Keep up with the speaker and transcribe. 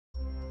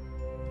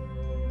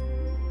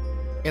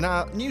In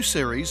our new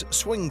series,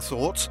 Swing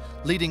Thoughts,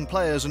 leading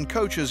players and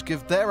coaches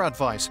give their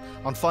advice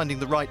on finding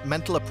the right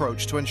mental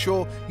approach to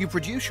ensure you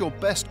produce your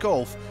best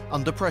golf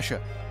under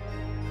pressure.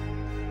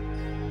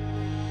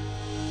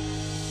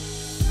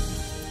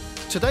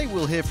 Today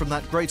we'll hear from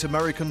that great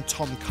American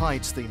Tom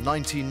Kite, the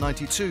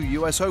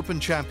 1992 US Open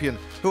champion,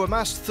 who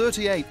amassed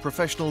 38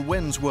 professional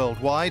wins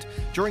worldwide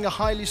during a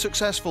highly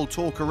successful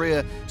tour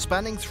career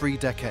spanning 3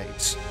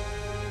 decades.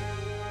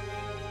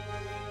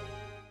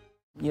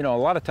 You know, a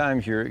lot of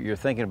times you're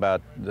thinking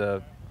about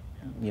the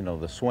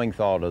swing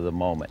thought of the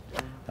moment.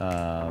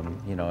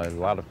 You know, a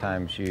lot of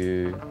times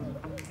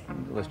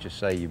let's just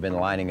say you've been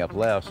lining up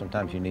left,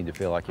 sometimes you need to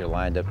feel like you're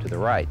lined up to the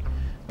right.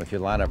 If you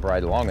line up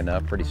right long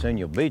enough, pretty soon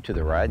you'll be to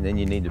the right, and then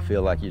you need to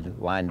feel like you're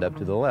lined up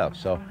to the left.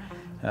 So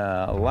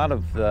a lot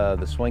of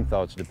the swing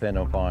thoughts depend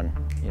upon,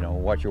 you know,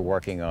 what you're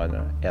working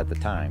on at the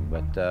time.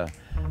 But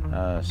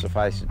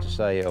suffice it to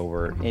say,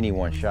 over any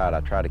one shot,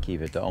 I try to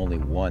keep it to only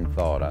one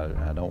thought.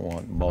 I don't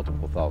want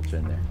multiple thoughts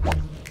in there.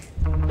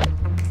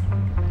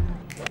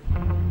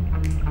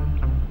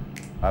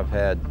 I've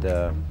had,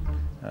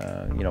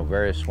 you know,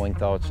 various swing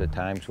thoughts at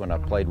times when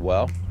I've played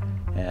well,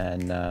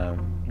 and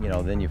you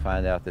know, then you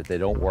find out that they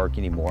don't work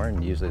anymore,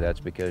 and usually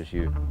that's because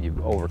you've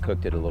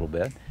overcooked it a little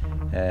bit,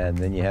 and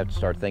then you have to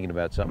start thinking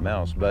about something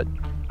else. But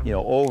you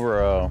know,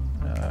 over a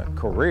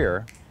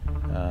career,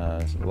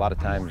 a lot of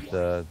times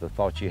the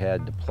thoughts you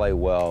had to play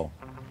well,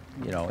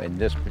 you know, in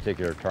this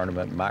particular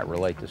tournament might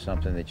relate to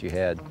something that you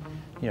had,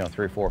 you know,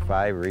 3, 4,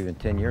 5, or even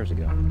 10 years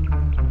ago.